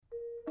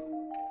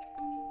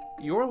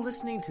You're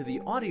listening to the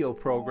audio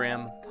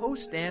program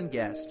Host and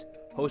Guest,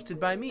 hosted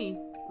by me,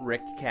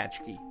 Rick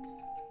Katchke.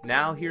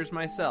 Now here's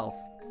myself,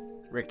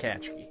 Rick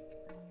Katchke.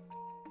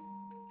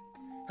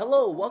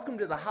 Hello, welcome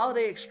to the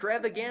holiday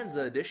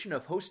extravaganza edition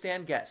of Host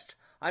and Guest.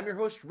 I'm your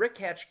host, Rick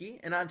Katchke,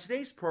 and on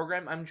today's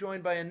program, I'm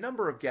joined by a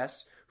number of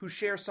guests who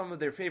share some of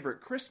their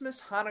favorite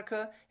Christmas,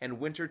 Hanukkah, and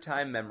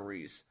wintertime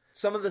memories.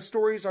 Some of the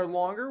stories are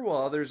longer,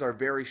 while others are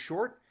very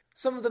short.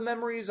 Some of the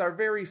memories are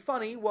very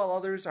funny, while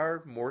others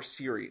are more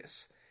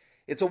serious.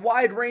 It's a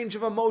wide range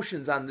of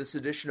emotions on this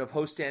edition of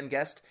Host and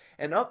Guest,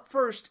 and up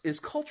first is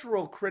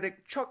cultural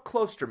critic Chuck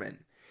Klosterman.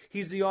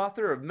 He's the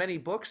author of many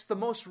books, the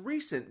most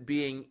recent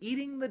being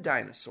Eating the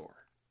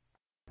Dinosaur.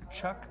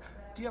 Chuck,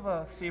 do you have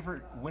a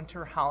favorite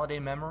winter holiday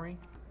memory?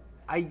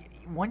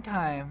 One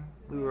time,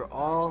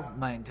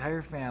 my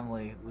entire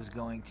family was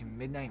going to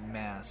midnight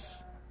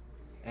mass,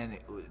 and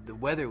the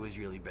weather was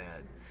really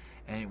bad.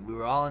 And we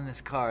were all in this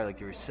car, like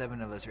there were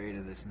 7 of us or 8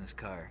 of us in this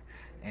car.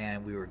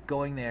 And we were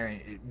going there, and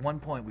at one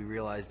point we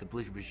realized the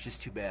blizzard was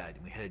just too bad,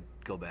 and we had to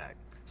go back.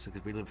 So,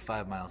 because we lived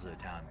 5 miles out of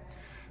town.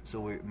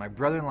 So my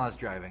brother-in-law's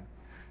driving,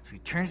 so he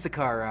turns the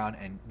car around,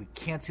 and we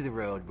can't see the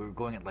road. We were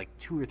going at like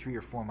 2 or 3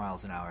 or 4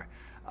 miles an hour.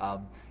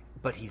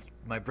 But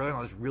my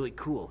brother-in-law is really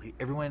cool.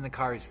 Everyone in the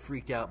car is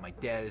freaked out. My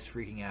dad is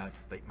freaking out.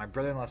 But my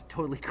brother-in-law is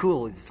totally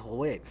cool this whole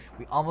way.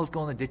 We almost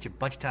go in the ditch a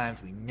bunch of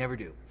times. We never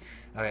do.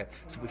 All right,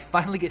 so we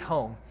finally get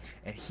home,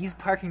 and he's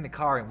parking the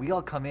car, and we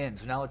all come in.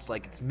 So now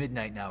it's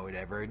midnight now or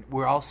whatever, and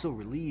we're all so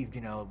relieved,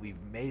 we've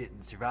made it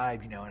and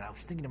survived, and I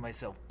was thinking to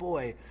myself,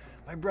 boy,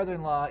 my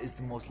brother-in-law is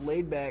the most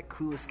laid-back,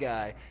 coolest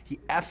guy. He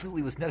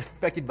absolutely was not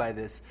affected by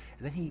this.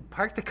 And then he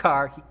parked the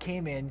car, he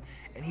came in,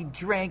 and he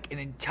drank an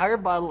entire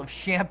bottle of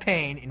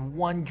champagne in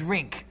one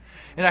drink.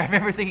 And I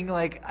remember thinking,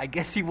 I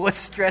guess he was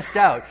stressed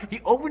out.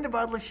 He opened a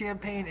bottle of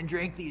champagne and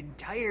drank the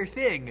entire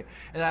thing.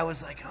 And I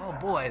was like, oh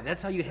boy,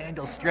 that's how you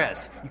handle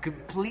stress. You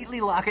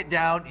completely lock it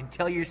down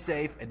until you're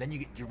safe, and then you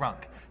get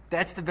drunk.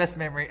 That's the best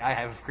memory I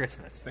have of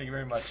Christmas. Thank you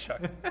very much,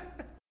 Chuck.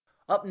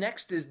 Up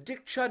next is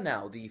Dick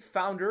Chudnow, the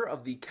founder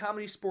of the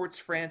comedy sports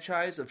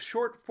franchise of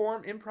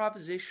short-form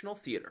improvisational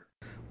theater.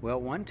 Well,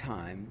 one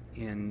time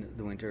in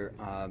the winter,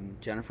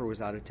 Jennifer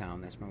was out of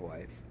town. That's my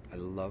wife. I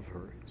love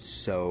her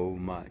so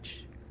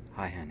much.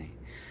 Hi, honey.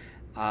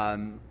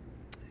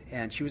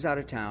 And she was out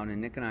of town, and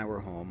Nick and I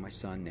were home. My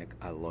son, Nick,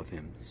 I love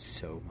him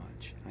so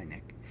much. Hi,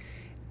 Nick.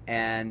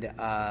 And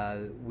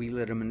we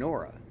lit a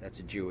menorah. That's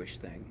a Jewish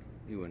thing.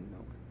 You wouldn't know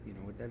it. You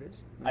know what that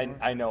is?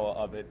 I know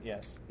of it,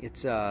 yes.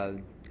 It's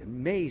an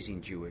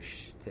amazing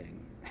Jewish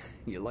thing.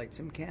 You light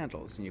some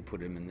candles, and you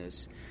put them in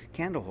this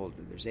candle holder.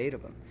 There's 8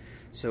 of them.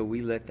 So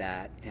we lit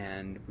that,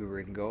 and we were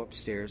going to go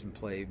upstairs and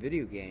play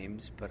video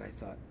games, but I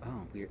thought,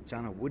 it's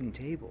on a wooden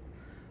table.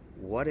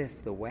 What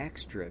if the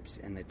wax drips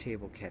and the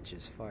table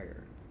catches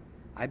fire?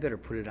 I better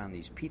put it on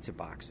these pizza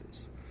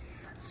boxes.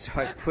 So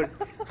I put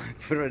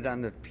it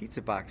on the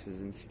pizza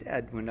boxes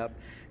instead. Went up.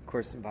 Of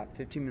course, about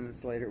 15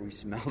 minutes later, we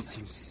smelled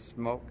some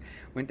smoke.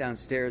 Went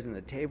downstairs, and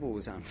the table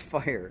was on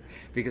fire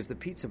because the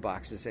pizza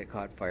boxes had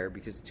caught fire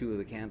because 2 of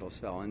the candles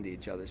fell into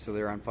each other. So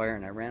they were on fire,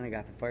 and I ran and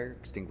got the fire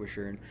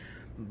extinguisher and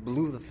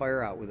blew the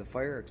fire out with a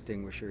fire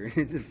extinguisher.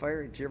 Did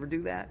you ever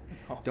do that?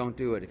 No. Don't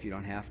do it if you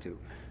don't have to,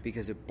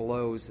 because it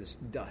blows this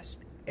dust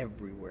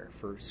everywhere.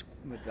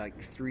 With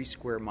 3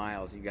 square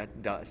miles, you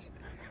got dust.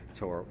 It's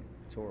horrible.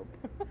 It's horrible.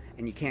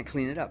 And you can't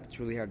clean it up. It's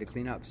really hard to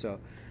clean up. So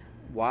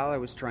while I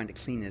was trying to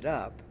clean it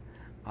up,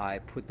 I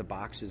put the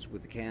boxes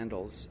with the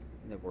candles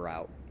that were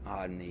out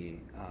on the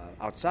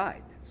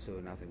outside so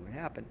nothing would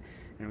happen.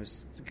 And I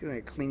was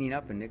cleaning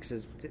up, and Nick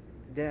says,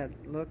 Dad,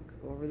 look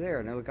over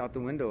there. And I look out the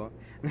window, and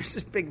there's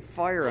this big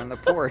fire on the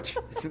porch.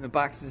 And the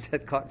boxes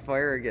had caught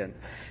fire again.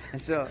 And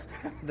so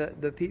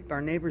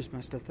our neighbors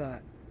must have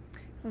thought,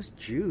 those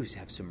Jews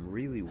have some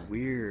really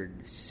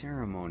weird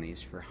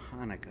ceremonies for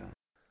Hanukkah.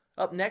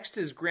 Up next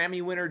is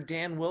Grammy winner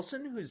Dan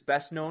Wilson, who's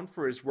best known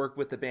for his work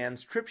with the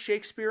bands Trip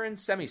Shakespeare and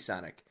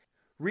Semisonic.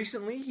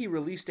 Recently, he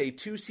released a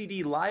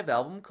 2-CD live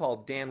album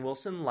called Dan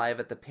Wilson Live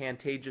at the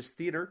Pantages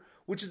Theater,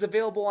 which is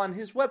available on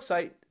his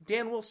website,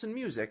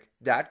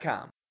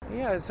 danwilsonmusic.com.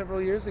 Yeah, several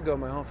years ago,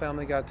 my whole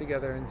family got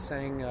together and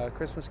sang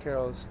Christmas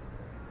carols.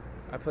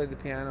 I played the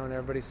piano, and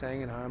everybody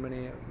sang in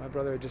harmony. My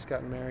brother had just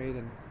gotten married,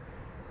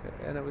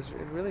 and it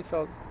really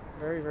felt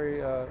very,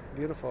 very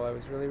beautiful. I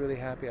was really, really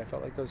happy. I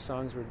felt like those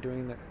songs were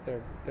doing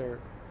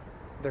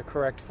their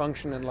correct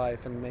function in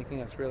life and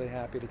making us really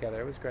happy together.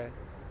 It was great.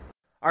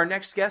 Our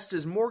next guest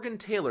is Morgan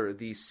Taylor,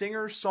 the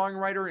singer,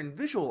 songwriter, and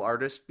visual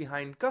artist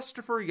behind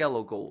Gustafer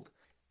Yellowgold.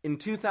 In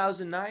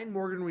 2009,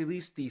 Morgan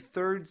released the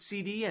 3rd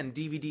CD and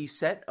DVD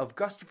set of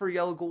Gustafer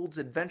Yellowgold's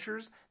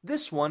adventures,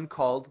 this one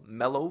called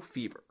Mellow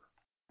Fever.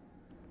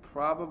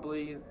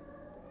 Probably,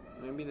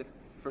 maybe the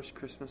first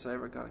Christmas I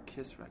ever got a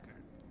Kiss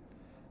record,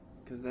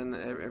 because then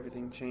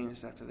everything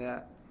changed after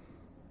that.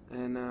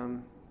 And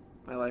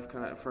my life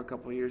kind of, for a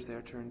couple of years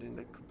there, turned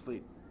into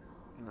complete,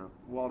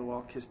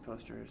 wall-to-wall Kiss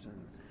posters.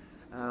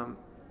 And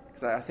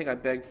because I think I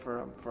begged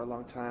for a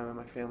long time, and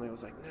my family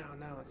was like,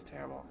 no, it's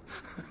terrible.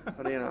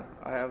 But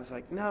I was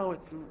like, no,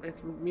 it's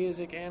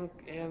music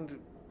and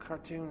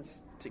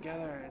cartoons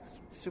together. It's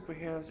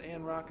superheroes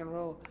and rock and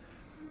roll.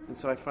 And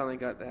so I finally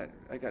got that.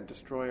 I got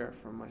Destroyer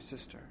from my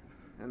sister,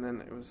 and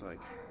then it was like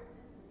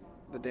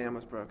the dam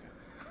was broken.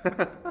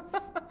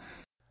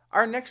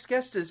 Our next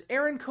guest is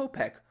Aaron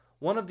Kopech,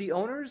 one of the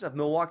owners of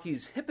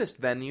Milwaukee's hippest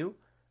venue,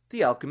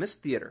 the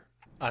Alchemist Theater.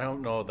 I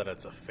don't know that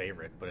it's a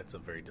favorite, but it's a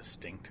very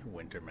distinct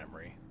winter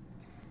memory.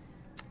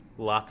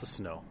 Lots of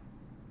snow,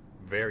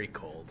 very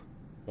cold.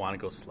 Want to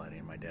go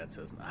sledding. My dad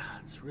says,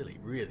 it's really,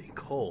 really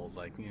cold.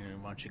 Like, why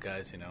don't you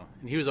guys, And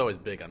he was always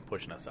big on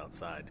pushing us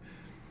outside.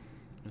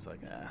 He was like,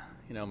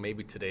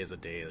 maybe today is a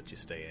day that you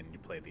stay in and you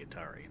play the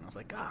Atari. And I was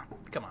like,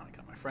 come on, I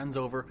got my friends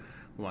over.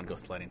 We want to go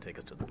sledding, take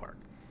us to the park.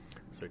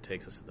 So he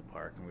takes us to the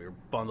park, and we were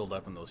bundled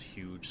up in those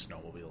huge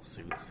snowmobile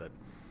suits that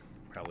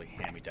probably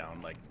hand me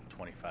down like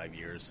 25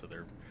 years. So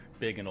they're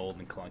big and old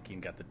and clunky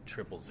and got the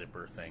triple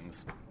zipper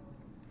things.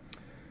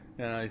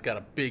 He's got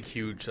a big,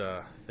 huge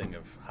thing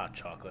of hot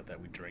chocolate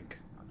that we drink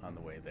on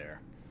the way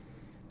there.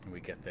 And we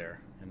get there,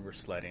 and we're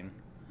sledding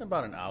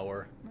about an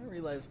hour. And I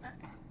realize,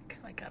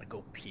 I gotta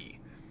go pee.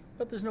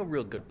 But there's no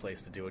real good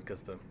place to do it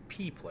because the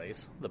pee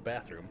place, the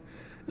bathroom,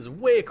 is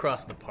way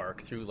across the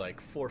park through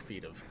like 4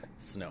 feet of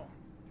snow.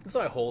 So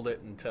I hold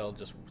it until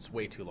it's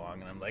way too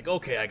long, and I'm like,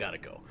 okay, I gotta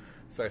go.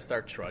 So I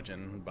start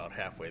trudging about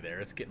halfway there.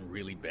 It's getting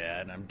really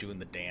bad, and I'm doing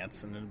the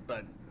dance, and then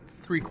about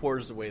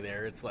 3/4 of the way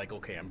there, it's like,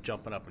 okay, I'm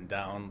jumping up and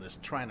down,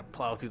 just trying to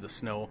plow through the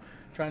snow,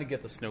 trying to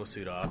get the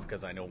snowsuit off,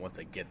 because I know once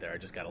I get there, I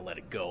just gotta let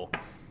it go.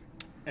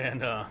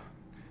 And,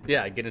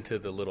 I get into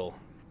the little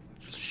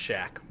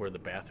shack where the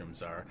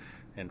bathrooms are,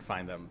 and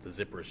find them, the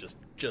zipper is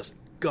just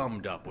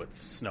gummed up with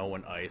snow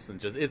and ice,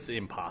 and it's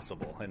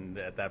impossible. And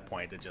at that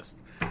point, it just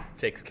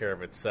takes care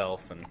of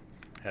itself, and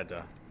had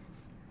to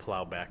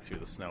plow back through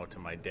the snow to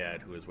my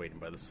dad, who was waiting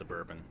by the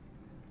Suburban,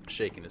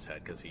 shaking his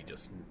head because he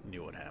just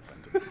knew what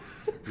happened.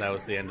 And that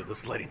was the end of the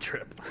sledding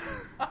trip.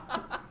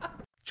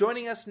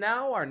 Joining us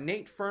now are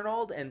Nate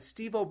Fernald and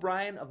Steve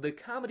O'Brien of the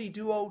comedy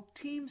duo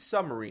Team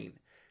Submarine.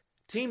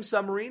 Team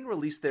Submarine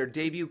released their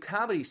debut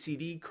comedy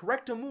CD,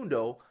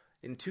 Correctamundo,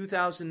 in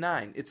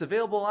 2009. It's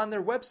available on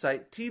their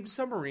website,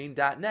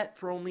 teamsubmarine.net,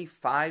 for only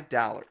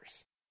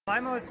 $5. My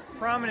most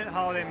prominent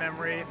holiday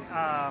memory,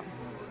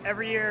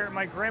 every year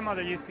my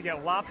grandmother used to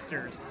get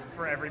lobsters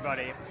for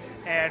everybody,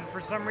 and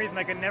for some reason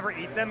I could never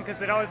eat them because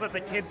they'd always let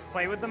the kids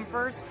play with them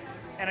first,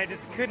 and I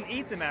just couldn't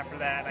eat them after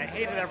that, and I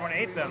hated everyone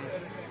ate them.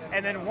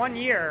 And then one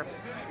year,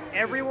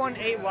 everyone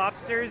ate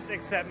lobsters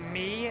except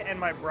me and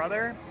my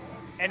brother,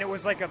 and it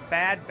was like a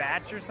bad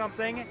batch or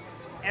something.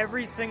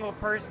 Every single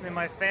person in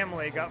my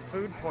family got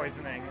food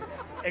poisoning,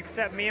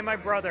 except me and my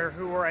brother,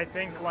 who were, I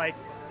think, like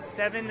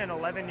 7 and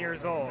 11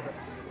 years old.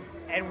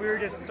 And we were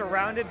just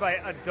surrounded by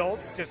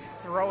adults just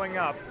throwing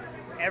up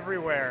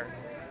everywhere.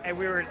 And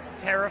we were just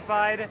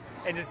terrified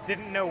and just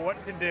didn't know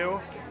what to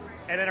do.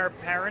 And then our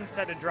parents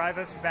had to drive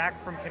us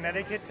back from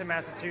Connecticut to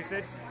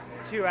Massachusetts,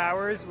 2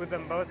 hours with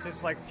them both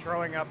just like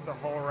throwing up the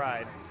whole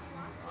ride.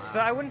 So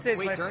I wouldn't say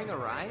it's during the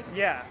ride?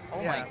 Yeah.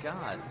 Oh yeah. my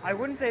God. I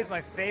wouldn't say it's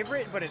my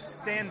favorite, but it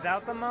stands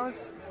out the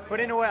most. But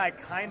in a way, I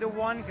kind of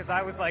won because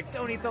I was like,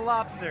 don't eat the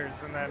lobsters.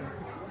 And then,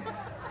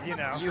 You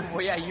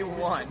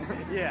won.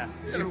 Yeah.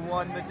 You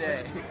won the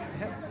day.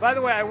 By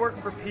the way, I work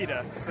for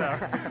PETA, so.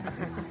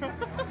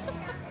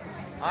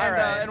 All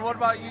right. And what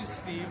about you,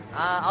 Steve?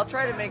 I'll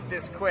try to make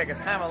this quick. It's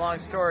kind of a long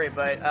story,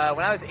 but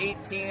when I was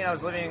 18, I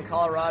was living in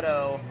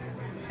Colorado,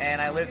 and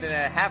I lived in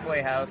a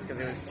halfway house because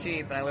it was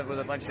cheap, and I lived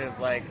with a bunch of,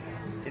 like,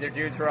 either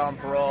dudes who are on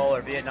parole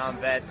or Vietnam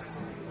vets.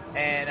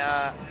 And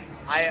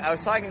I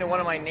was talking to one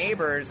of my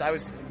neighbors. I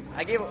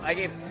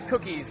gave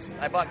cookies.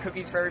 I bought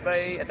cookies for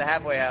everybody at the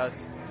halfway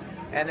house.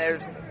 And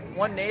there's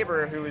one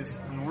neighbor who was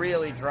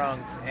really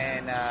drunk,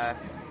 and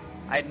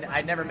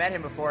I'd never met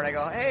him before. And I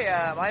go, hey,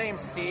 my name's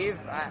Steve.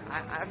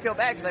 I feel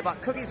bad because I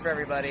bought cookies for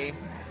everybody,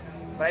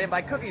 but I didn't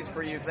buy cookies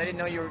for you because I didn't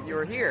know you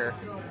were here.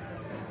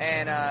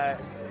 And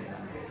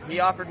he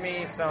offered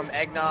me some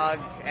eggnog,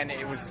 and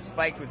it was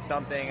spiked with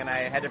something, and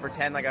I had to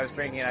pretend like I was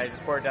drinking it. I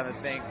just poured it down the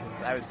sink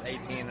because I was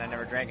 18 and I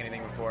never drank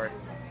anything before.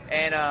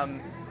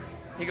 And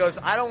he goes,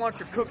 I don't want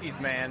your cookies,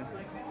 man.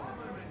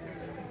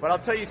 But I'll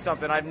tell you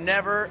something, I've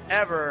never,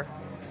 ever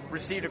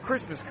received a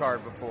Christmas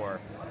card before.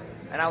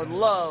 And I would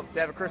love to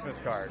have a Christmas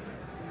card.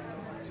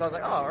 So I was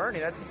like, oh, Ernie,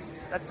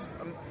 that's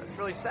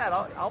really sad.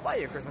 I'll buy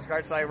you a Christmas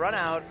card. So I run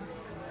out,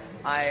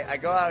 I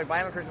go out and buy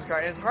him a Christmas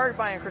card. And it's hard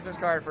buying a Christmas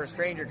card for a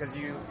stranger because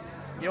you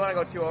don't want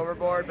to go too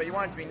overboard, but you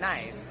want it to be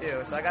nice,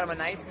 too. So I got him a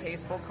nice,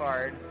 tasteful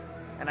card.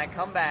 And I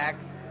come back,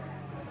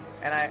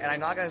 and I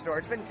knock on his door.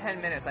 It's been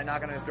 10 minutes. I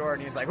knock on his door,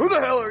 and he's like, who the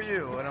hell are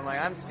you? And I'm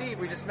like, I'm Steve.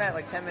 We just met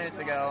like 10 minutes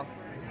ago.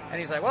 And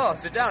he's like, well,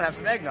 sit down and have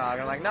some eggnog.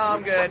 And I'm like, no,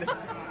 I'm good.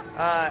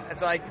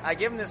 So I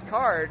give him this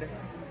card,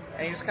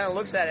 and he just kind of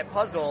looks at it,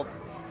 puzzled.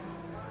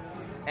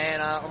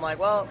 And I'm like,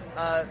 well,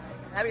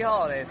 happy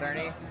holidays,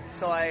 Ernie.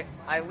 So I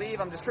leave.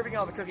 I'm distributing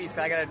all the cookies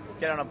because I got to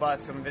get on a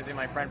bus. I'm visiting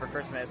my friend for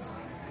Christmas.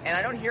 And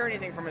I don't hear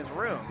anything from his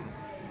room.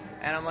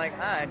 And I'm like,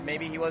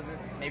 maybe he wasn't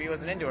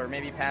into her,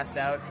 maybe he passed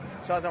out.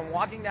 So as I'm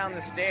walking down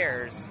the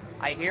stairs,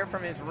 I hear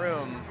from his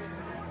room,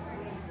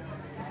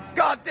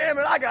 "God damn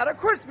it, I got a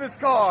Christmas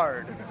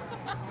card!"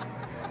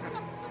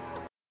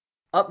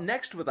 Up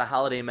next with a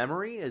holiday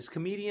memory is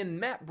comedian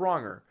Matt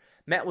Bronger.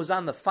 Matt was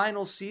on the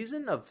final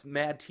season of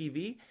Mad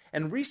TV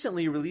and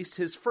recently released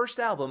his first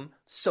album,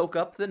 Soak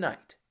Up the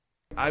Night.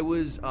 I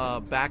was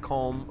back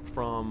home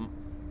from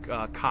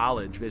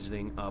college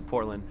visiting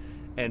Portland,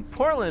 and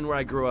Portland, where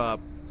I grew up,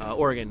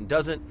 Oregon,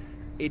 doesn't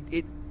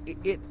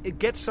it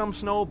gets some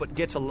snow, but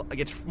gets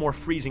more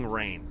freezing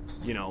rain,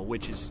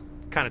 which is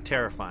kind of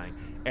terrifying.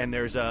 And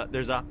there's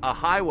a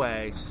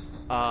highway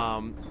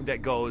that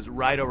goes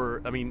right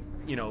over. I mean,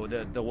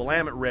 the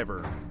Willamette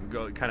River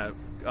kind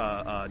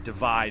of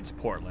divides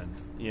Portland,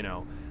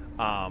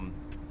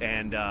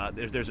 and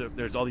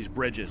there's all these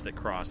bridges that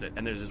cross it,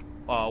 and there's this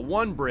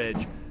one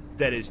bridge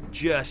that is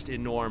just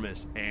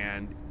enormous,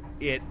 and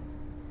it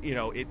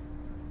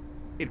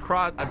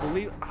crossed. I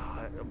believe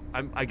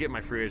I get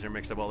my freeways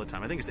mixed up all the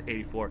time. I think it's the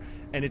 84,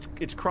 and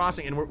it's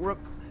crossing, and we're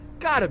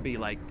gotta be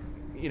like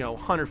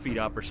 100 feet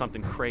up or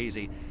something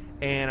crazy.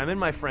 And I'm in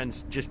my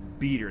friend's just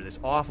beater, this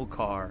awful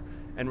car,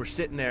 and we're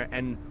sitting there,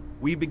 and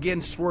we begin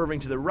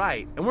swerving to the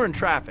right, and we're in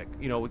traffic,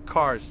 with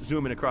cars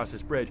zooming across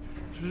this bridge.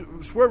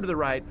 Swerve to the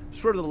right,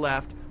 swerve to the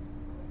left,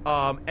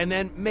 and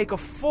then make a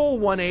full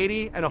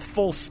 180 and a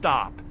full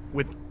stop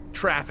with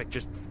traffic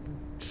just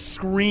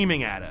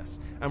screaming at us.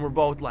 And we're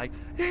both like,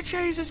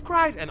 Jesus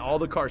Christ! And all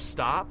the cars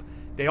stop.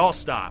 They all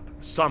stop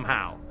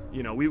somehow.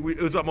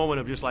 It was a moment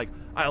of just like,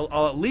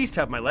 I'll at least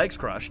have my legs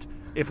crushed,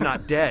 if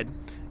not dead.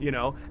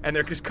 And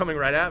they're just coming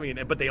right at me,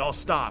 but they all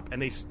stop,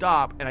 and I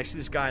see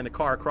this guy in the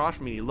car across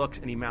from me, and he looks,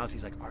 and he mouths,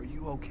 he's like, "Are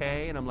you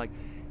okay?" And I'm like,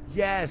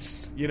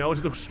 "Yes."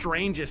 It's the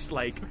strangest,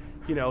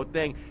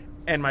 thing.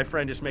 And my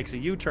friend just makes a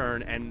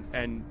U-turn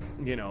and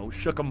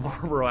shook a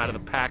Marlboro out of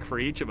the pack for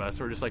each of us.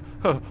 We're just like,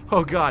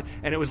 oh God.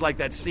 And it was like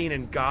that scene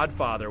in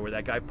Godfather where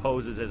that guy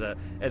poses as a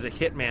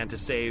hitman to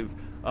save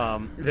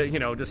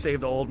to save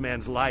the old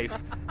man's life,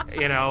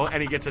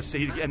 and he gets a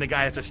seat, and the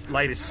guy has to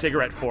light his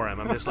cigarette for him.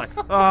 I'm just like,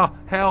 oh,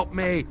 help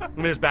me.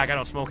 I'm just back. I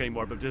don't smoke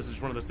anymore, but this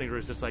is one of those things where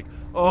it's just like,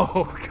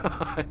 oh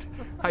God,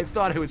 I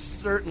thought I was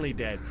certainly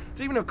dead.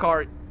 So even if a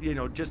car,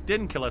 just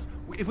didn't kill us,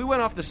 if we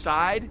went off the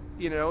side,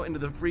 into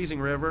the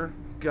freezing river,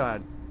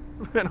 God,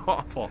 it's been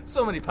awful.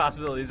 So many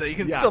possibilities that you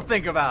can still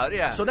think about,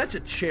 yeah. So that's a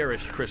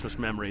cherished Christmas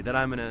memory that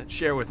I'm going to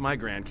share with my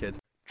grandkids.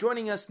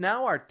 Joining us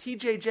now are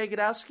TJ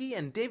Jagodowski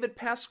and David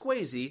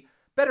Pasquesi,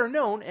 better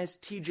known as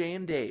TJ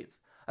and Dave.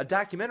 A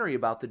documentary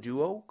about the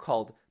duo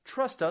called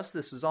Trust Us,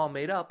 This Is All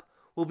Made Up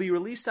will be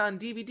released on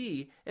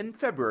DVD in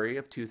February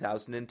of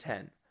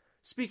 2010.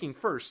 Speaking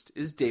first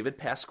is David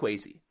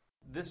Pasquesi.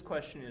 This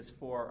question is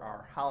for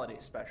our holiday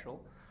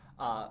special.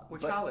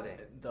 Which holiday?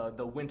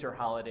 The winter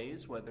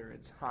holidays, whether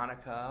it's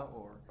Hanukkah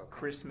or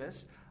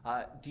Christmas.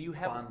 Do you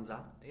have...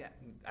 Kwanzaa? Yeah,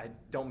 I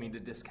don't mean to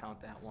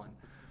discount that one.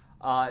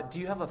 Do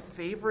you have a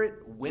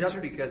favorite winter...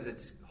 Just because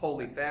it's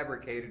wholly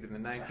fabricated in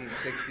the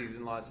 1960s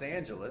in Los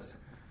Angeles,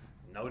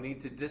 no need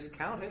to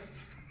discount it.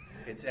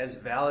 It's as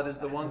valid as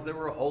the ones that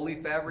were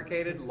wholly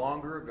fabricated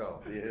longer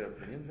ago. The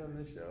opinions on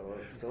this show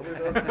are solely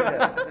those of the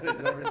guest. They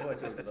don't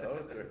reflect those of the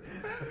host.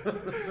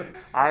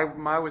 I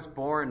was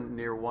born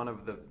near one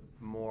of the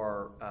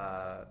more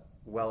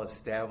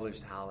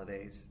well-established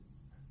holidays,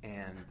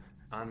 and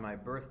on my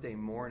birthday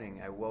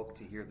morning, I woke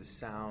to hear the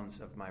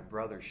sounds of my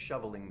brother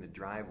shoveling the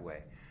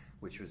driveway,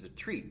 which was a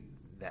treat.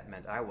 That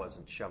meant I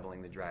wasn't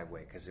shoveling the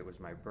driveway because it was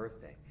my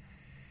birthday.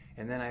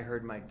 And then I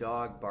heard my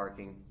dog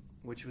barking,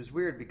 which was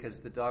weird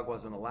because the dog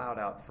wasn't allowed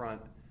out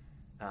front,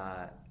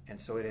 and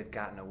so it had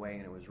gotten away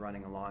and it was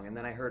running along. And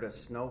then I heard a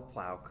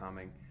snowplow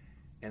coming,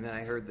 and then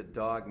I heard the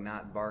dog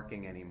not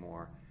barking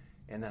anymore.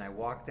 And then I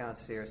walked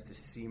downstairs to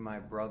see my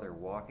brother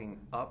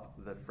walking up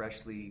the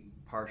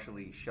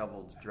partially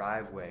shoveled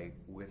driveway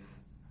with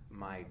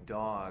my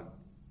dog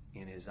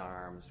in his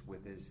arms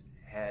with his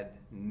head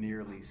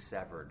nearly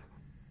severed.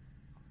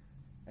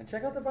 And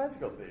check out the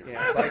bicycle thief.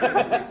 Yeah,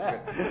 bicycle thief's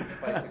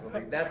good. Bicycle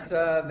thief. That's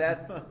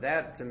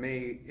that to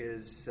me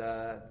is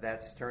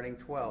that's turning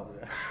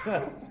 12.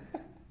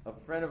 A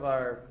friend of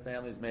our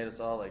family's made us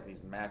all like these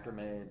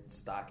macrame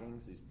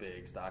stockings, these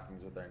big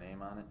stockings with our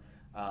name on it.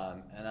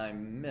 And I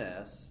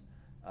miss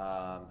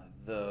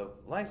the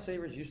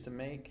Lifesavers used to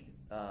make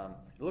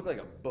it looked like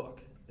a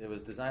book. It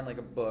was designed like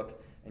a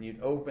book, and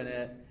you'd open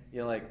it,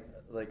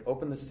 like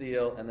open the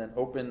seal, and then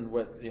open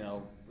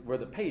where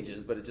the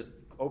pages, but it just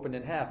opened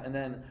in half. And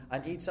then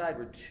on each side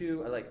were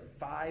two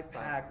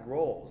 5-pack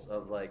rolls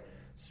of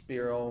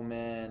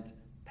spearmint,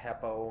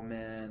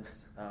 peppermint,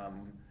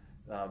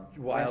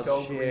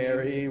 wild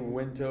cherry,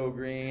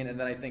 wintergreen, and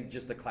then I think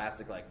just the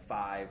classic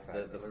 5,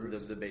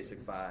 the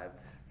basic 5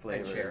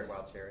 flavors. And cherry,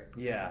 wild cherry.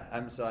 Yeah, I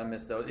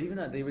miss those.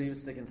 Even they would even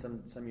stick in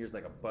some years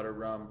like a butter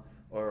rum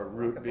or a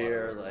root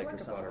beer, or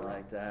something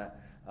like that.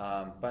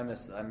 But I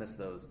miss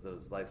those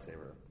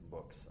Lifesaver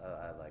books.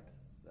 I liked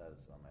that. Is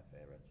one of my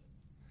favorites.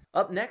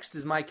 Up next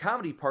is my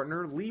comedy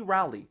partner, Lee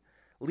Rowley.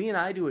 Lee and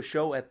I do a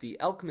show at the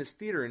Alchemist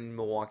Theater in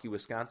Milwaukee,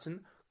 Wisconsin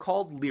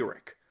called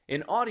Lyric.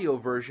 An audio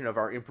version of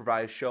our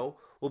improvised show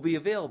will be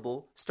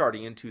available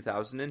starting in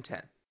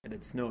 2010. And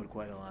it snowed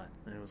quite a lot,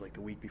 and it was like the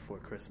week before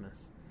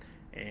Christmas.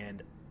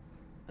 And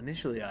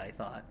initially I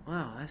thought,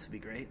 wow, this would be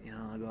great.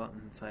 I'll go out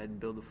inside and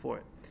build a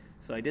fort.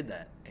 So I did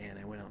that, and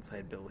I went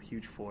outside and built a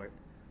huge fort.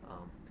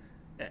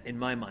 In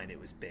my mind,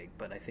 it was big,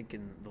 but I think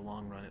in the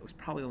long run, it was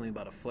probably only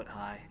about a foot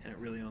high, and it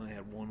really only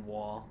had one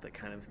wall that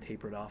kind of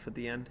tapered off at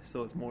the end.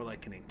 So it's more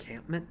like an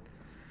encampment.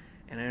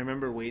 And I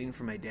remember waiting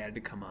for my dad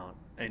to come out,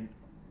 and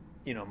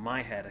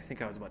my head, I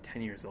think I was about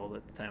 10 years old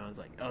at the time, I was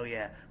like, oh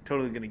yeah, I'm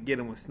totally going to get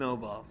him with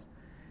snowballs.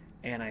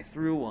 And I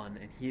threw one,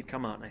 and he had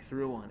come out, and I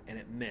threw one, and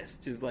it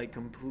missed, just like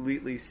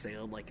completely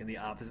sailed like in the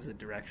opposite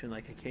direction.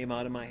 Like it came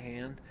out of my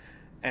hand,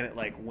 and it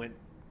like went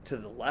to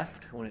the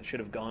left when it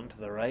should have gone to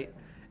the right.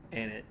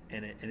 And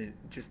it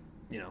just,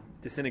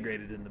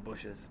 disintegrated in the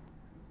bushes.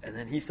 And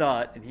then he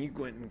saw it, and he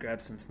went and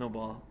grabbed some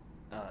snow,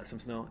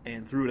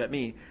 and threw it at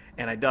me.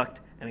 And I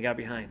ducked, and I got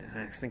behind. And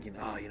I was thinking,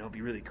 it'd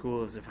be really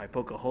cool is if I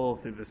poke a hole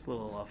through this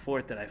little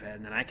fort that I've had,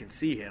 and then I can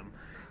see him,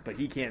 but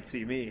he can't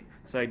see me.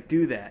 So I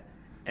do that,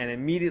 and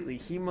immediately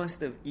he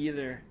must have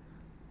either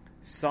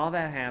saw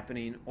that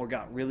happening or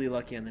got really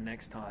lucky on the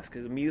next toss,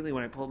 because immediately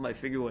when I pulled my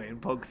figure away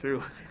and poked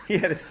through, he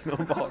had a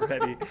snowball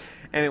ready,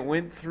 and it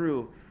went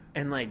through,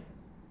 and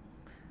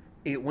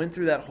it went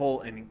through that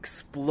hole and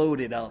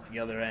exploded out the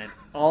other end,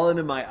 all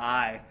into my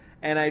eye.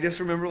 And I just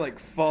remember,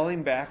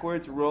 falling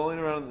backwards, rolling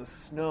around in the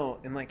snow.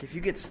 And, if you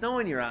get snow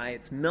in your eye,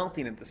 it's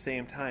melting at the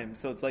same time.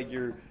 So it's like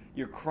you're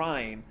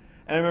crying.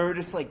 And I remember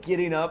just,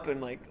 getting up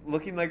and,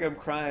 looking like I'm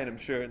crying, I'm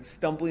sure, and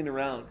stumbling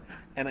around.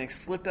 And I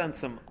slipped on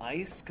some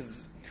ice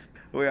because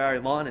the way our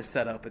lawn is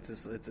set up,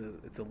 it's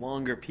a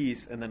longer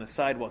piece and then a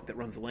sidewalk that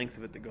runs the length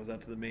of it that goes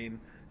out to the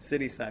main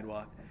city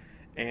sidewalk.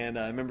 And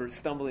I remember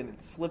stumbling and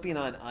slipping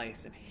on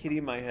ice and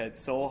hitting my head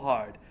so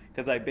hard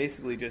because I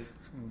basically just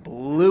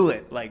blew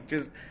it,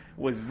 just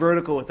was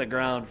vertical with the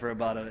ground for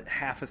about a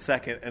half a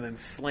second and then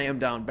slammed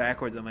down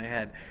backwards on my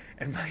head.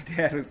 And my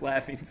dad was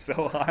laughing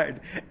so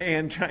hard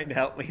and trying to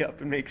help me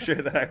up and make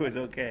sure that I was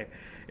okay.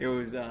 It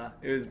was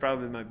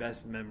probably my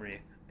best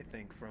memory, I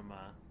think, from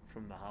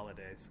the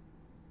holidays.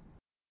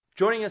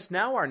 Joining us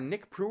now are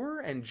Nick Brewer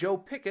and Joe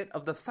Pickett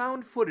of the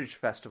Found Footage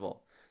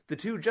Festival. The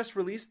two just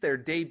released their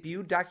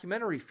debut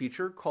documentary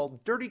feature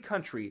called Dirty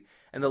Country,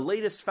 and the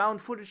latest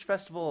Found Footage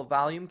Festival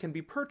volume can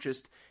be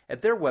purchased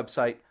at their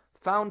website,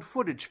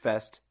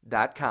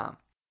 foundfootagefest.com.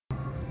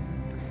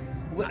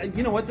 Well,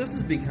 you know what? This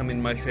is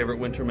becoming my favorite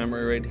winter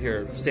memory right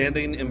here.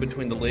 Standing in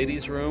between the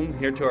ladies' room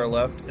here to our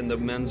left and the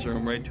men's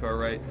room right to our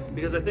right.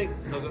 Because I think...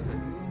 No, go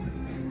ahead.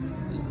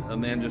 A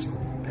man just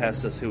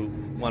passed us who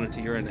wanted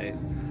to urinate.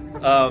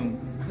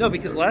 No,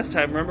 because last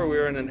time, remember, we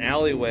were in an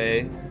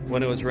alleyway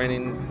when it was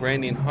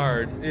raining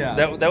hard. Yeah.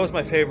 That was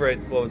my favorite,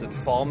 what was it,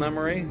 fall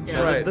memory?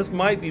 Yeah. Right. This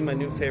might be my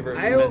new favorite.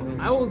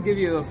 I will give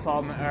you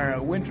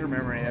a winter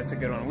memory. That's a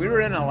good one. We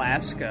were in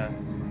Alaska,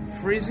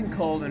 freezing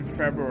cold in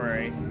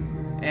February,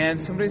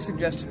 and somebody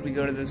suggested we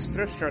go to this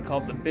thrift store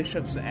called the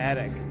Bishop's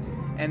Attic.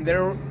 And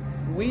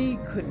we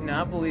could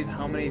not believe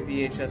how many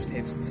VHS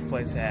tapes this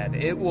place had.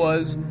 It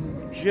was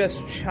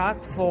just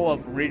chock full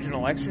of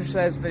regional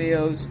exercise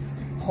videos,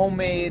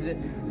 homemade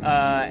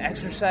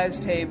exercise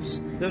tapes.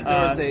 There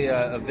was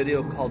a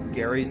video called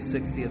Gary's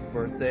 60th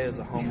Birthday as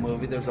a home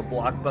movie. There's a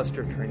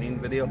Blockbuster training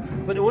video.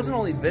 But it wasn't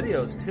only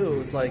videos, too. It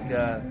was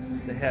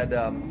they had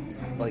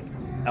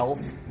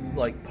elf,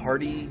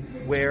 party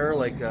wear,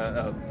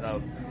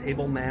 a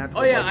table mat.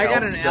 Oh, yeah, I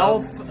got an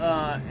stuff.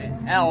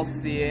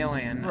 Elf the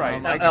alien.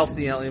 Right, Elf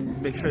the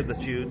alien. Make sure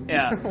that you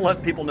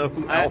let people know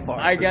who Elf are.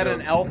 I got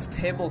an elf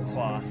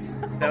tablecloth.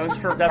 That was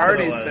for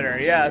parties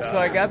there. Yeah, so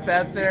I got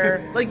that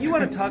there. You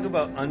want to talk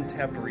about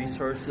untapped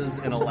resources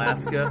in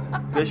Alaska?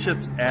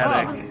 Bishop's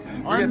Attic.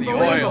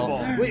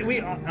 Unbelievable. We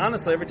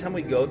honestly, every time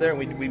we go there,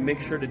 we make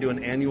sure to do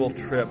an annual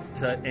trip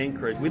to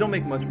Anchorage. We don't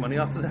make much money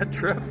off of that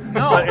trip,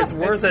 but it's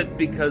worth it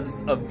because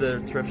of the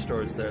thrift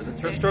stores there. The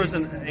thrift stores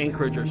in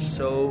Anchorage are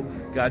so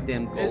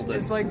goddamn golden.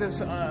 It's like this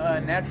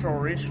natural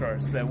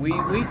resource that we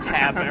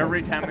tap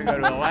every time we go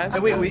to Alaska.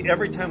 And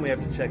every time we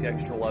have to check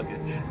extra luggage.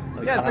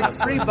 It's like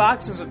 3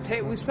 boxes of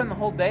tape. We spend the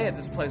whole day at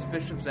this place,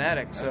 Bishop's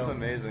Attic. So that's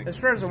amazing. As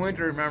far as a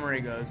winter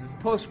memory goes, it's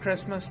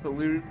post-Christmas, but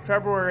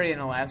February in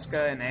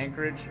Alaska and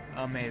Anchorage,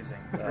 amazing.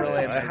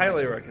 Really amazing. I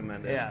highly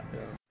recommend it. Yeah.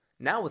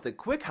 Now with a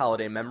quick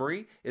holiday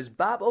memory is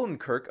Bob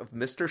Odenkirk of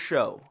Mr.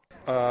 Show.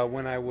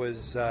 When I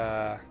was,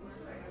 I'm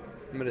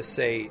going to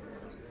say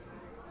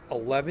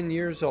 11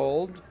 years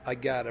old, I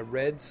got a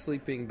red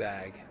sleeping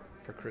bag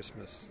for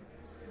Christmas.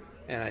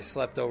 And I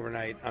slept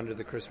overnight under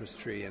the Christmas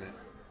tree in it.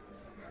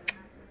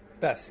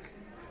 Best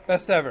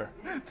ever.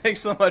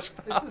 Thanks so much,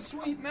 Bob. It's a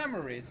sweet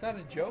memory. It's not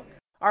a joke.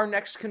 Our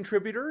next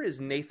contributor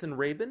is Nathan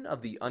Rabin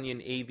of the Onion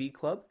AV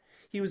Club.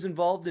 He was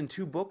involved in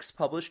 2 books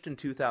published in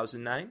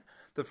 2009,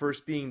 the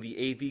first being the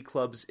AV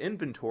Club's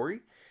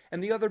Inventory,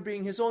 and the other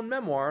being his own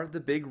memoir,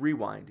 The Big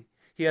Rewind.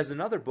 He He has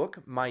another book,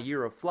 My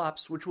Year of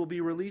Flops, which will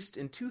be released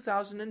in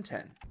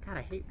 2010. God,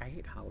 I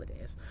hate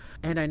holidays.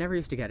 And I never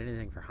used to get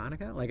anything for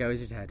Hanukkah. Like, I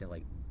always just had to,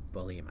 like,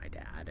 bully my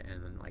dad.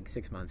 And then, like,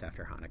 6 months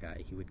after Hanukkah,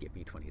 he would give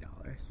me $20.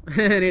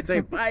 And he'd say,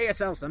 buy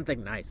yourself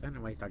something nice. I don't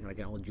know why he's talking like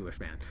an old Jewish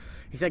man.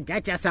 He said,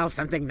 get yourself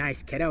something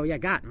nice, kiddo. You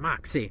got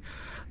moxie.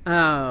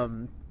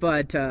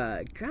 But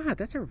God,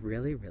 that's a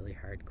really, really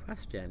hard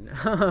question.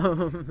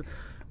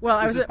 Well,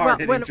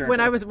 when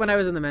I was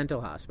in the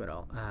mental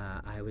hospital,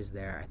 I was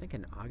there, I think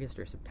in August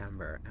or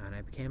September, and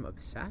I became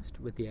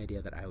obsessed with the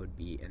idea that I would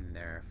be in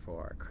there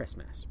for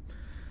Christmas.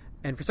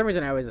 And for some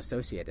reason, I always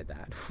associated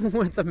that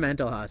with the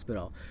mental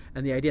hospital,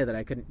 and the idea that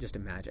I couldn't just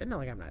imagine. No,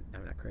 like I'm not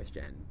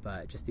Christian,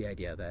 but just the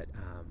idea that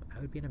I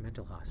would be in a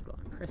mental hospital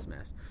on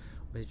Christmas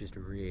was just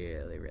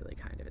really, really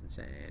kind of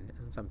insane,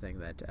 and something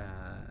that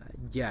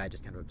I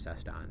just kind of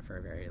obsessed on for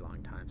a very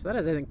long time. So that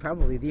is, I think,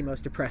 probably the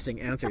most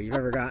depressing answer you've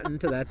ever gotten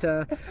to that.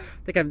 I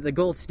think I'm the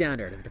gold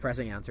standard of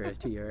depressing answers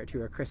to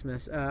your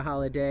Christmas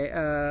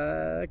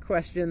holiday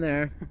question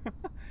there.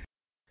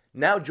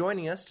 Now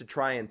joining us to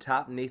try and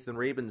top Nathan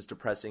Rabin's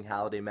depressing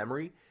holiday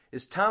memory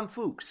is Tom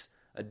Fuchs,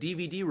 a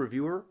DVD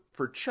reviewer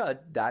for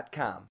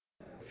Chud.com.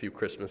 A few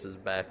Christmases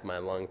back, my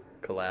lung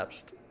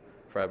collapsed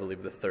for, I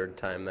believe, the third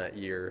time that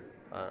year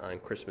on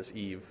Christmas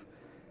Eve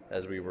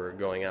as we were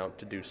going out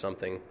to do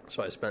something.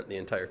 So I spent the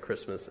entire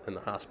Christmas in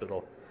the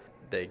hospital.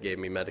 They gave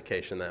me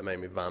medication that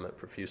made me vomit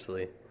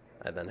profusely.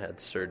 I then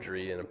had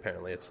surgery, and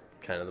apparently it's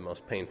kind of the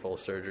most painful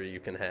surgery you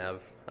can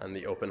have on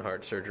the open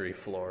heart surgery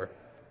floor.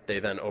 They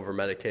then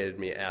over-medicated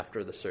me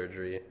after the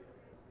surgery,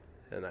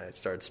 and I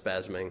started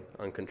spasming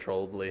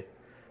uncontrollably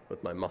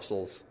with my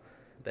muscles.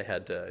 They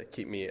had to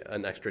keep me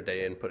an extra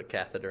day and put a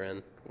catheter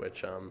in,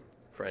 which,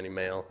 for any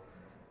male,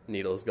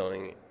 needles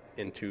going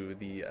into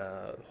the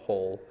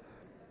hole,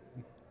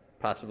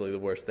 possibly the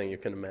worst thing you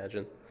can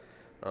imagine.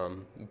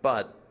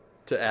 But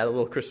to add a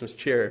little Christmas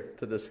cheer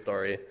to this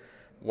story,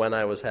 when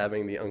I was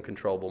having the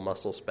uncontrollable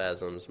muscle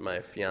spasms, my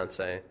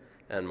fiance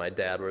and my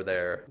dad were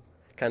there,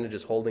 kind of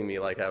just holding me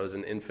like I was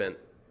an infant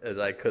as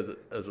I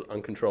was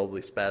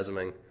uncontrollably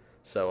spasming.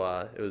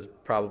 So it was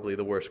probably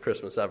the worst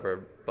Christmas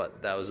ever,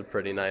 but that was a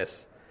pretty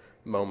nice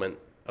moment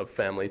of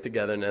family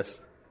togetherness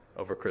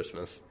over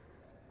Christmas.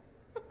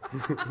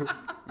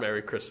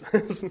 Merry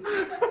Christmas.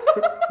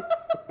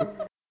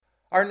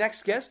 Our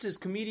next guest is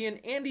comedian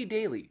Andy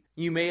Daly.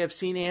 You may have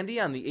seen Andy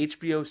on the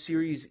HBO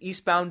series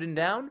Eastbound and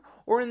Down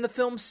or in the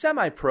film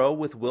Semi-Pro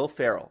with Will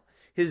Ferrell.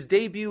 His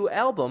debut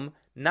album,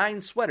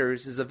 9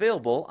 Sweaters, is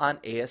available on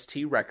AST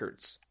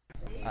Records.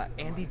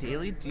 Andy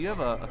Daly, do you have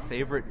a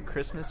favorite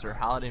Christmas or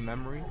holiday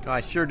memory?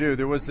 I sure do.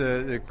 There was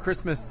the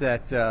Christmas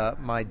that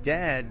my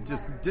dad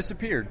just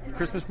disappeared.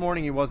 Christmas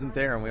morning he wasn't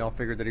there, and we all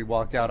figured that he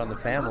walked out on the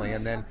family.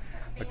 And then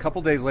a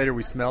couple days later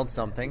we smelled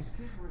something,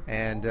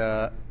 and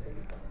a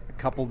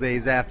couple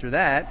days after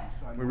that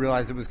we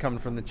realized it was coming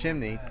from the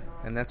chimney,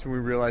 and that's when we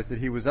realized that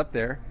he was up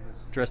there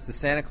dressed as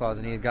Santa Claus,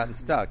 and he had gotten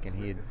stuck, and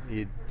he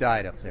had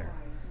died up there.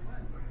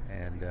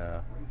 And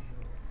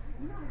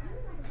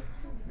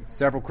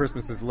several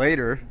Christmases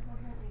later,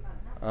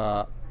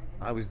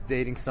 I was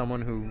dating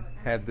someone who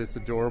had this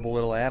adorable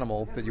little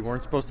animal that you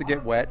weren't supposed to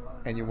get wet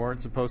and you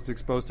weren't supposed to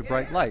expose to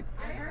bright light.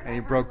 And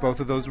he broke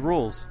both of those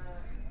rules.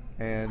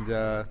 And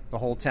the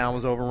whole town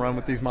was overrun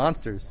with these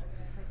monsters.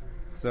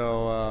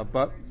 So,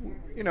 but,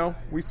 you know,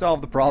 we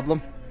solved the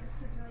problem.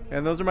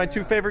 And those are my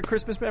 2 favorite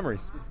Christmas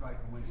memories.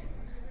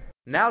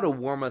 Now to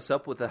warm us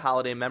up with a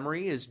holiday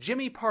memory is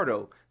Jimmy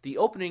Pardo, the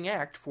opening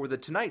act for The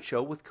Tonight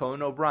Show with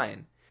Conan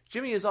O'Brien.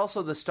 Jimmy is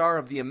also the star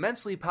of the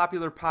immensely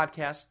popular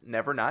podcast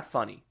Never Not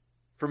Funny.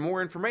 For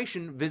more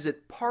information,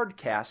 visit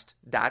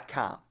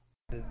Pardcast.com.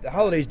 The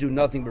holidays do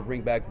nothing but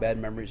bring back bad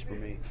memories for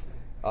me.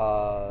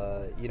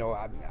 I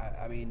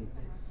mean,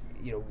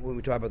 when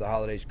we talk about the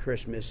holidays,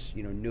 Christmas,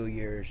 New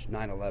Year's,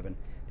 9/11,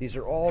 these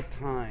are all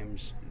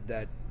times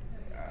that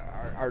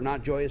are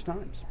not joyous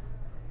times.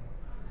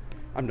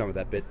 I'm done with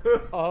that bit.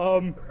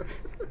 I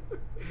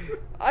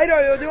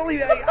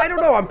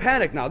don't know. I'm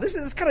panicked now. This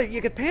is kind of,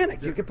 you get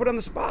panicked. You get put on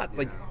the spot.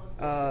 Like,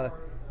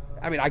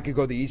 I could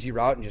go the easy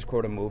route and just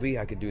quote a movie.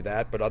 I could do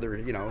that, but other,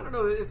 I don't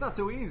know. It's not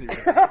so easy.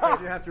 You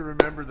have to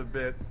remember the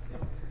bit.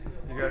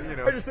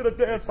 I just did a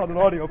dance on an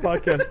audio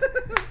podcast.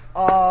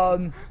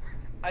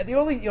 The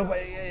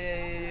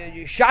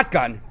only,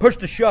 shotgun, push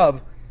to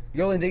shove.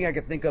 The only thing I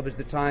could think of is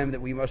the time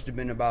that we must have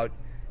been about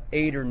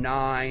 8 or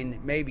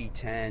 9, maybe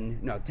 10.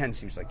 No, 10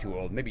 seems like too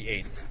old. Maybe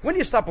 8. When do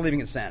you stop believing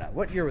in Santa?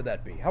 What year would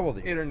that be? How old are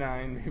you? 8 or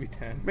 9, maybe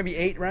 10. Maybe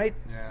 8, right?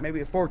 Yeah.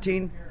 Maybe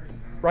 14,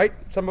 right?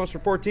 Some of us are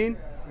 14.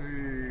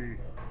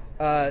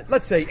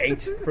 Let's say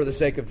 8 for the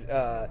sake of...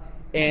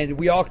 and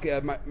we all,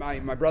 my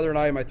brother and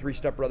I and my 3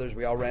 stepbrothers,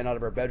 we all ran out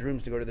of our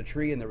bedrooms to go to the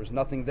tree, and there was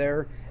nothing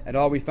there. And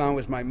all we found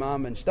was my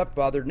mom and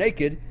stepfather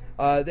naked.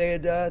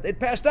 They'd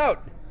passed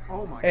out.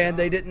 Oh my and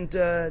God. They didn't.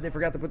 They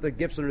forgot to put the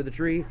gifts under the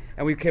tree.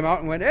 And we came out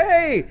and went,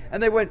 "Hey!"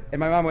 And they went,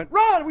 and my mom went,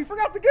 "Ron, we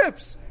forgot the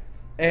gifts."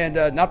 And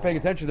not paying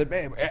attention to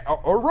that,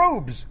 or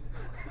robes.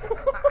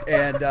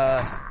 And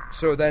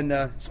so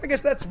I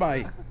guess that's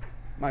my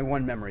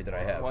one memory that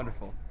I have.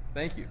 Wonderful.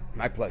 Thank you.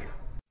 My pleasure.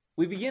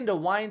 We begin to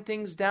wind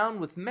things down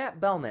with Matt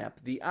Belknap,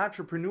 the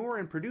entrepreneur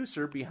and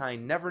producer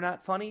behind Never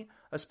Not Funny,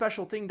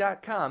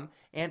 ASpecialThing.com,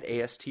 and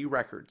AST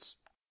Records.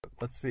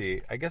 Let's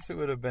see. I guess it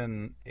would have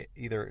been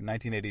either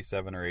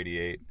 1987 or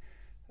 88.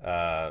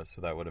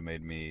 So that would have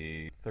made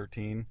me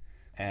 13.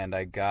 And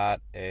I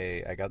got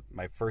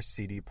my first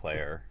CD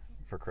player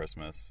for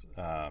Christmas.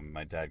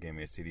 My dad gave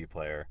me a CD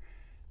player,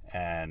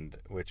 and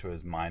which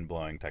was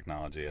mind-blowing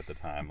technology at the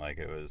time. Like,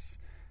 it was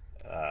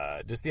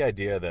just the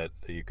idea that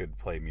you could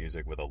play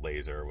music with a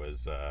laser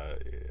was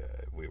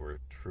we were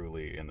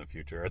truly in the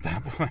future at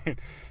that point.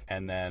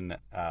 And then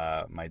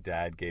my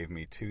dad gave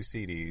me 2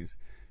 CDs.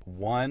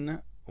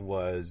 One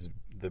was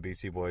the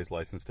Beastie Boys'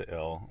 License to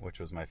Ill, which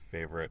was my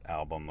favorite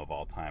album of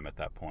all time at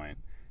that point,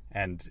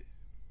 and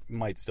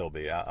might still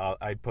be.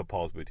 I'd put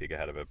Paul's Boutique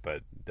ahead of it,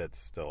 but that's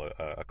still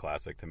a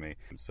classic to me.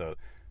 So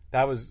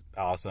that was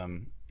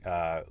awesome.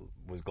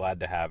 Was glad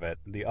to have it.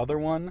 The other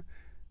one,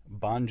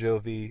 Bon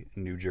Jovi,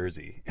 New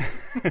Jersey.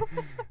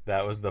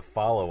 That was the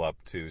follow-up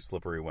to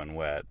Slippery When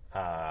Wet.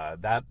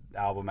 That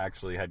album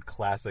actually had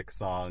classic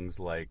songs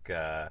like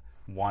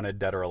Wanted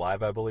Dead or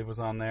Alive, I believe, was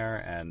on there,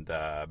 and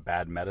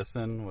Bad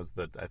Medicine was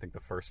I think the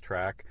first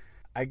track.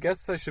 I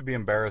guess I should be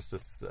embarrassed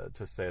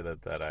to say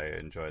that I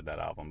enjoyed that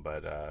album,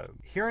 but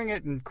hearing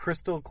it in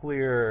crystal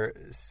clear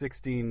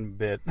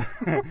 16-bit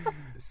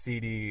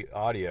CD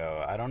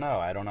audio, I don't know.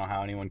 I don't know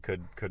how anyone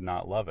could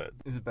not love it.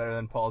 Is it better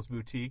than Paul's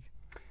Boutique?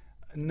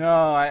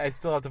 No, I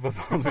still have to put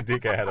Paul's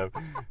Boutique ahead of.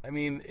 I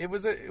mean, it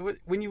was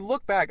when you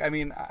look back. I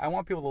mean, I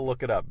want people to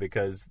look it up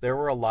because there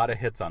were a lot of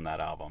hits on that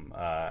album.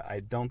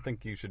 I don't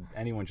think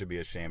anyone should be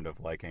ashamed of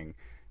liking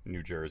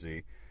New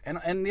Jersey.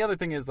 And the other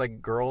thing is,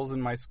 like, girls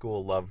in my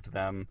school loved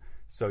them,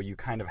 so you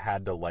kind of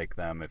had to like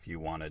them if you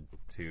wanted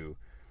to,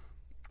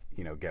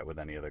 get with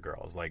any of the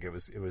girls. Like, it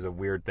was a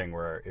weird thing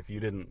where if you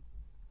didn't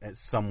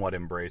somewhat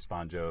embrace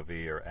Bon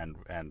Jovi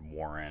and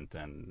Warrant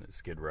and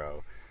Skid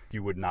Row,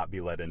 you would not be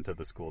let into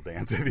the school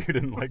dance if you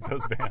didn't like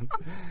those bands.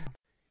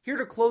 Here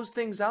to close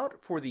things out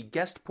for the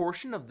guest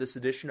portion of this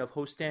edition of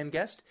Host and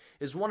Guest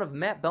is one of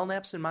Matt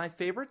Belknap's and my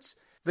favorites,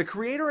 the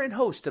creator and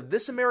host of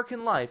This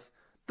American Life,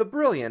 the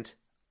brilliant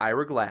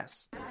Ira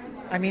Glass.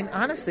 I mean,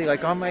 honestly,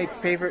 like, all my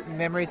favorite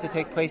memories that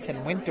take place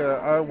in winter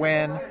are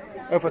when,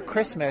 over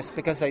Christmas,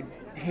 because I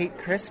hate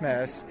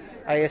Christmas,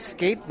 I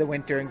escape the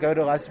winter and go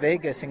to Las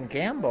Vegas and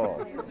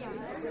gamble.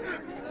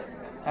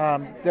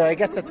 Though I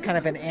guess that's kind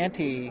of an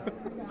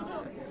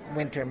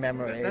anti-winter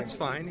memory. That's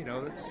fine,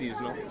 that's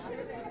seasonal.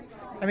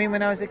 I mean,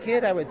 when I was a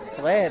kid, I would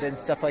sled and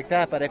stuff like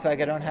that, but I feel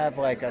like I don't have,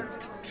 like, a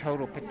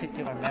total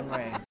particular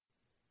memory.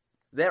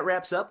 That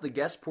wraps up the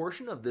guest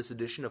portion of this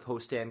edition of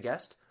Host and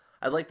Guest.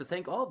 I'd like to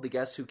thank all of the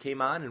guests who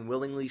came on and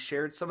willingly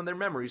shared some of their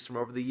memories from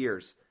over the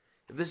years.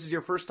 If this is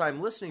your first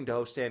time listening to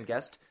Host and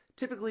Guest,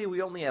 typically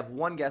we only have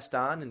one guest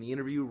on and the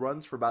interview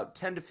runs for about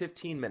 10 to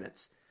 15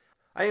 minutes.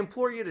 I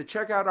implore you to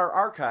check out our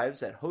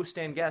archives at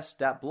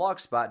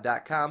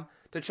hostandguest.blogspot.com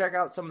to check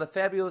out some of the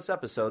fabulous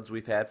episodes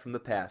we've had from the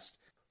past.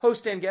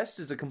 Host and Guest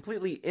is a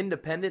completely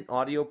independent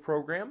audio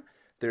program.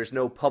 There's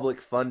no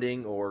public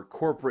funding or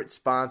corporate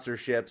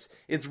sponsorships.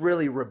 It's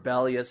really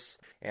rebellious.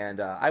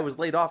 And I was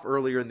laid off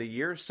earlier in the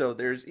year, so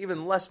there's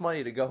even less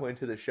money to go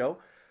into the show.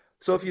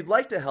 So if you'd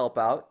like to help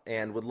out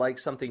and would like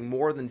something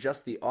more than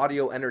just the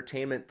audio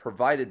entertainment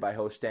provided by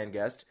Host and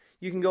Guest,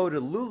 you can go to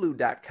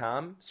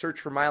lulu.com, search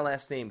for my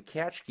last name,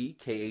 Katschke,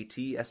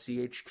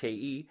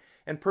 K-A-T-S-C-H-K-E,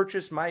 and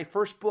purchase my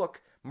first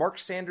book, Mark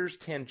Sanders'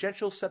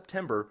 Tangential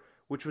September,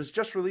 which was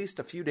just released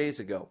a few days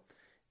ago.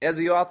 As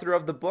the author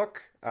of the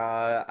book,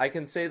 I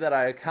can say that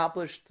I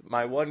accomplished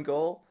my one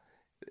goal,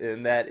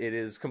 in that it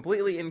is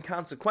completely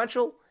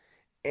inconsequential,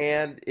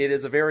 and it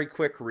is a very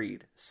quick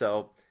read.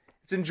 So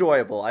it's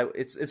enjoyable.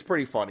 It's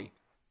pretty funny.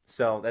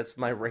 So that's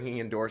my ringing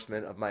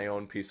endorsement of my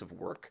own piece of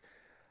work.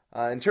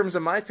 In terms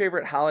of my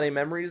favorite holiday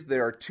memories,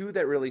 there are 2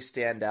 that really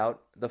stand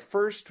out. The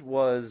first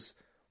was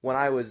when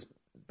I was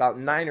about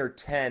 9 or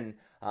 10.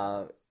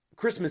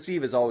 Christmas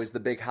Eve is always the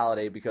big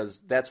holiday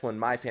because that's when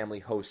my family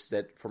hosts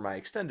it for my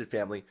extended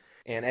family.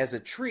 And as a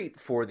treat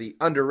for the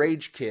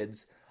underage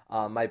kids,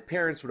 my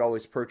parents would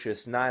always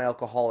purchase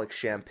non-alcoholic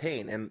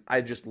champagne, and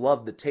I just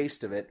loved the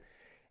taste of it.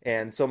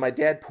 And so my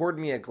dad poured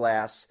me a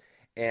glass,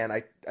 and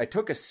I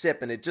took a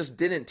sip, and it just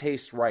didn't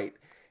taste right.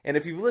 And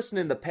if you've listened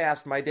in the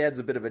past, my dad's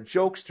a bit of a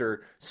jokester,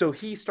 so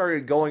he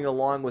started going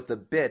along with the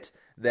bit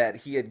that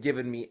he had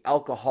given me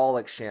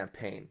alcoholic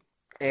champagne.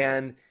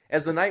 And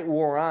as the night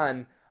wore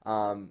on,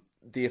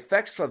 the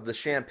effects of the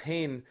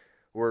champagne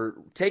were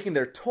taking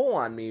their toll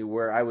on me,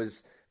 where I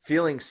was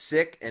feeling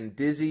sick and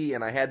dizzy,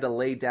 and I had to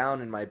lay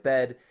down in my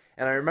bed.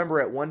 And I remember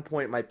at one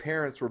point my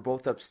parents were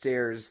both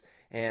upstairs,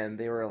 and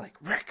they were like,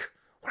 "Rick,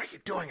 what are you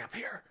doing up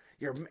here?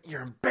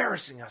 You're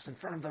embarrassing us in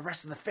front of the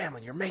rest of the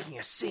family. You're making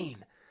a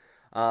scene."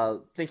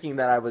 Thinking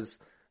that I was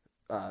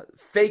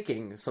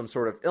faking some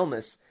sort of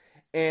illness.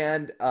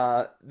 And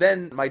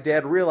then my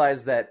dad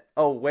realized that,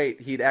 oh wait,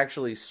 he'd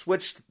actually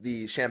switched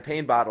the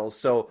champagne bottles,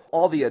 so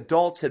all the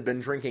adults had been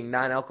drinking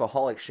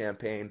non-alcoholic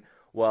champagne,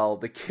 well,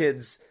 the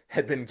kids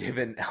had been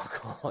given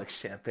alcoholic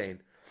champagne.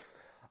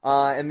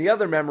 And the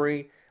other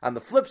memory, on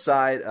the flip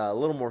side, a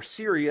little more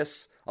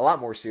serious, a lot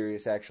more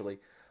serious actually,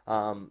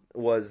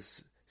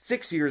 was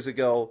 6 years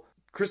ago,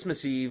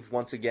 Christmas Eve,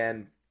 once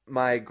again,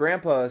 my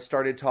grandpa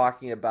started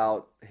talking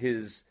about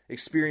his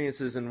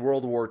experiences in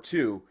World War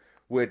II,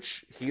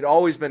 which he'd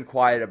always been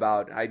quiet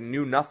about. I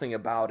knew nothing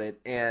about it,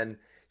 and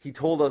he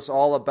told us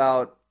all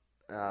about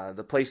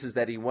the places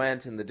that he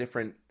went and the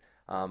different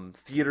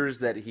theaters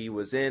that he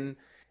was in.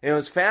 And it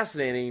was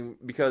fascinating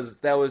because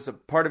that was a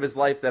part of his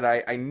life that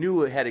I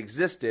knew had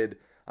existed,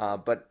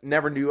 but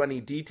never knew any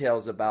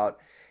details about.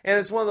 And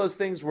it's one of those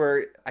things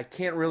where I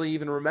can't really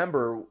even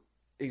remember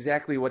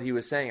exactly what he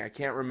was saying. I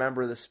can't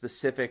remember the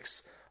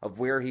specifics of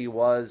where he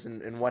was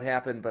and what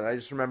happened, but I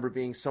just remember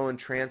being so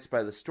entranced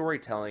by the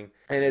storytelling.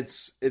 And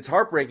it's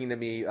heartbreaking to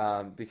me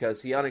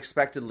because he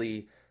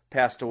unexpectedly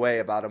passed away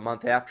about a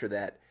month after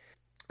that.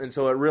 And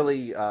so it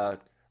really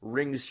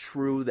rings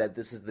true that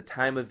this is the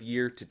time of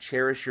year to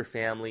cherish your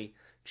family,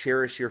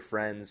 cherish your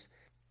friends.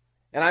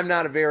 And I'm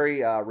not a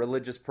very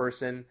religious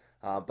person,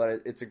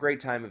 but it's a great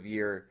time of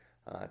year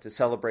to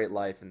celebrate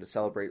life and to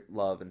celebrate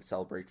love and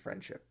celebrate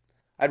friendship.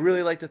 I'd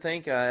really like to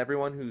thank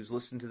everyone who's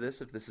listened to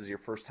this, if this is your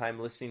first time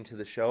listening to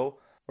the show,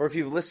 or if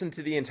you've listened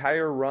to the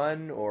entire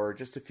run or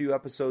just a few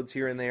episodes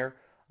here and there.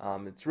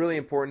 It's really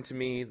important to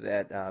me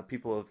that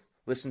people have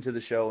listened to the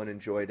show and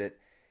enjoyed it,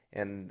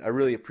 and I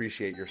really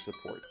appreciate your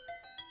support.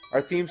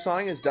 Our theme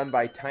song is done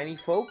by Tiny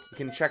Folk. You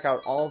can check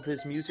out all of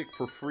his music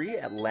for free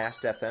at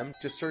Last.fm.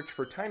 Just search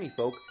for Tiny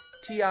Folk,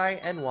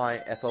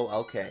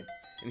 Tinyfolk.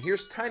 And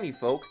here's Tiny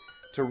Folk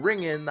to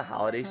ring in the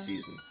holiday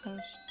season. Hush,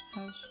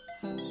 hush.